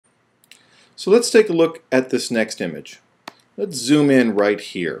So let's take a look at this next image. Let's zoom in right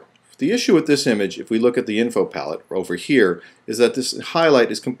here. The issue with this image, if we look at the info palette over here, is that this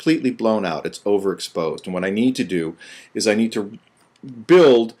highlight is completely blown out. It's overexposed. And what I need to do is I need to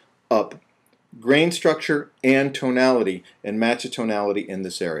build up grain structure and tonality and match the tonality in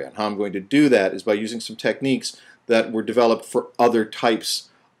this area. And how I'm going to do that is by using some techniques that were developed for other types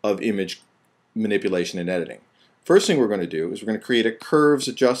of image manipulation and editing. First thing we're going to do is we're going to create a curves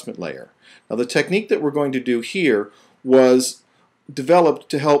adjustment layer. Now the technique that we're going to do here was developed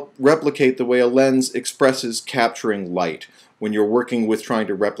to help replicate the way a lens expresses capturing light when you're working with trying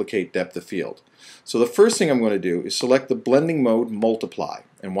to replicate depth of field. So the first thing I'm going to do is select the blending mode multiply.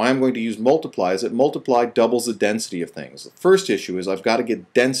 And why I'm going to use multiply is that multiply doubles the density of things. The first issue is I've got to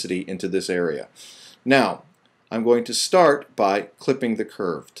get density into this area. Now I'm going to start by clipping the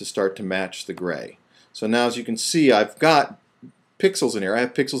curve to start to match the gray. So now as you can see, I've got pixels in here. I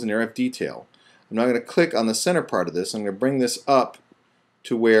have pixels in here. I have detail. I'm now going to click on the center part of this. I'm going to bring this up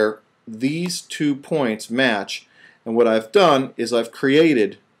to where these 2 points match. And what I've done is I've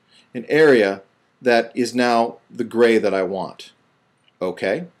created an area that is now the gray that I want.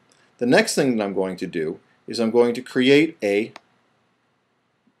 Okay? The next thing that I'm going to do is I'm going to create a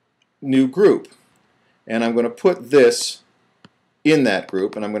new group. And I'm going to put this in that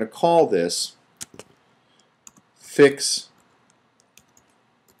group, and I'm going to call this Fix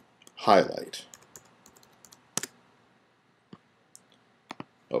Highlight.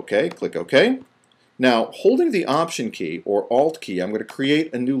 Okay, click OK. Now, holding the Option key or Alt key, I'm going to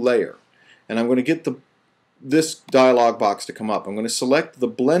create a new layer. And I'm going to get this dialog box to come up. I'm going to select the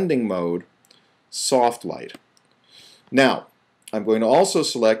blending mode, Soft Light. Now, I'm going to also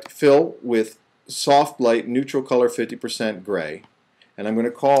select Fill with Soft Light Neutral Color 50% Gray. And I'm going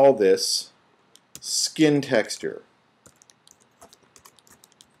to call this Skin Texture.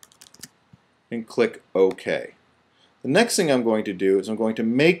 And click OK. The next thing I'm going to do is I'm going to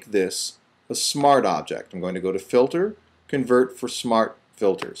make this a smart object. I'm going to go to Filter, Convert for Smart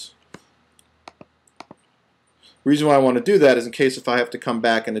Filters. The reason why I want to do that is in case if I have to come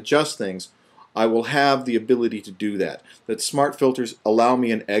back and adjust things, I will have the ability to do that. That smart filters allow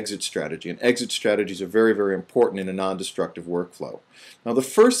me an exit strategy, and exit strategies are very, very important in a non-destructive workflow. Now the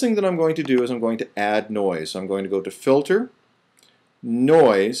first thing that I'm going to do is I'm going to add noise. So I'm going to go to Filter,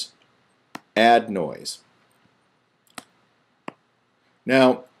 Noise, Add Noise.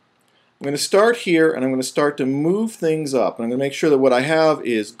 Now I'm going to start here and I'm going to start to move things up. And I'm going to make sure that what I have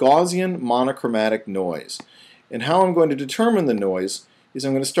is Gaussian monochromatic noise. And how I'm going to determine the noise is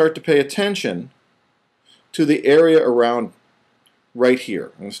I'm going to start to pay attention to the area around right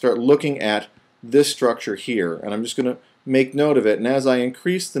here. I'm going to start looking at this structure here, and I'm just going to make note of it. And as I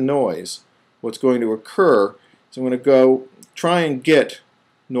increase the noise, what's going to occur is I'm going to go try and get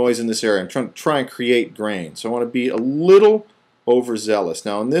noise in this area. I'm trying to try and create grain. So I want to be a little overzealous.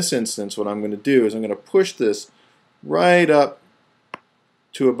 Now in this instance, what I'm going to do is I'm going to push this right up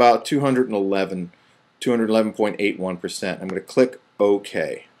to about 211.81%. I'm going to click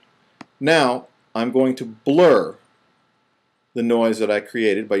OK. Now I'm going to blur the noise that I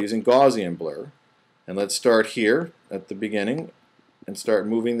created by using Gaussian blur. And let's start here at the beginning and start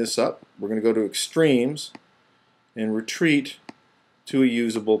moving this up. We're going to go to extremes and retreat to a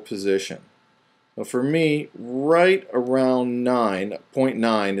usable position. Now for me, right around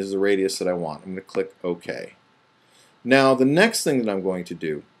 0.9 is the radius that I want. I'm going to click OK. Now the next thing that I'm going to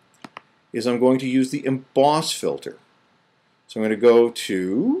do is I'm going to use the emboss filter. So I'm going to go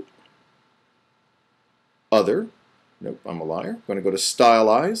to Other. Nope, I'm a liar. I'm going to go to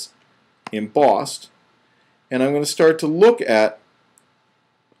Stylize, Embossed, and I'm going to start to look at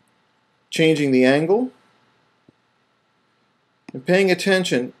changing the angle and paying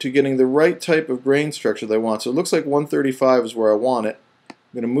attention to getting the right type of grain structure that I want. So it looks like 135 is where I want it. I'm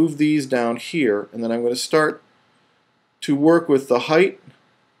going to move these down here, and then I'm going to start to work with the height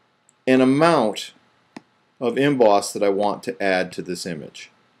and amount of emboss that I want to add to this image.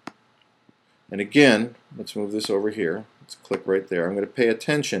 And again, let's move this over here. Let's click right there. I'm going to pay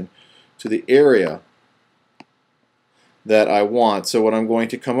attention to the area that I want. So what I'm going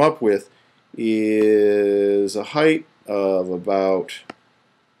to come up with is a height of about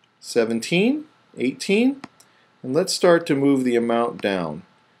 17, 18. And let's start to move the amount down.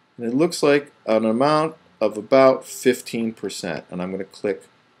 And it looks like an amount of about 15%. And I'm going to click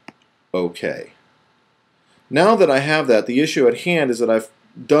OK. Now that I have that, the issue at hand is that I've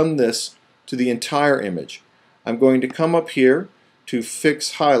done this to the entire image. I'm going to come up here to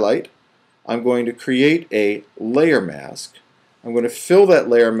Fix Highlight. I'm going to create a layer mask. I'm going to fill that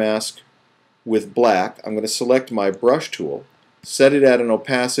layer mask with black. I'm going to select my brush tool, set it at an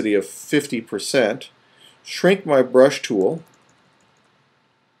opacity of 50%, shrink my brush tool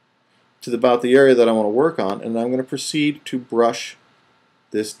to about the area that I want to work on, and I'm going to proceed to brush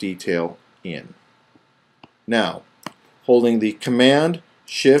this detail in. Now, holding the Command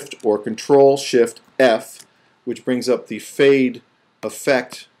Shift or Control Shift F, which brings up the Fade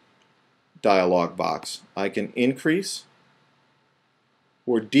Effect dialog box, I can increase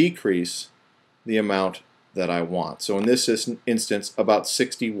or decrease the amount that I want. So in this instance, about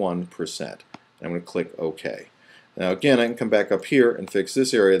 61%. I'm going to click OK. Now again, I can come back up here and fix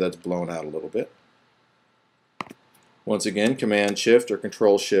this area that's blown out a little bit. Once again, Command Shift or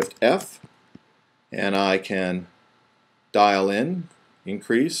Control Shift F, and I can dial in,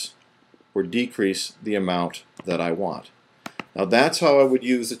 increase, or decrease the amount that I want. Now that's how I would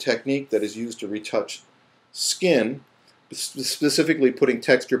use a technique that is used to retouch skin, specifically putting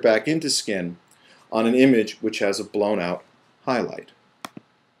texture back into skin on an image which has a blown out highlight.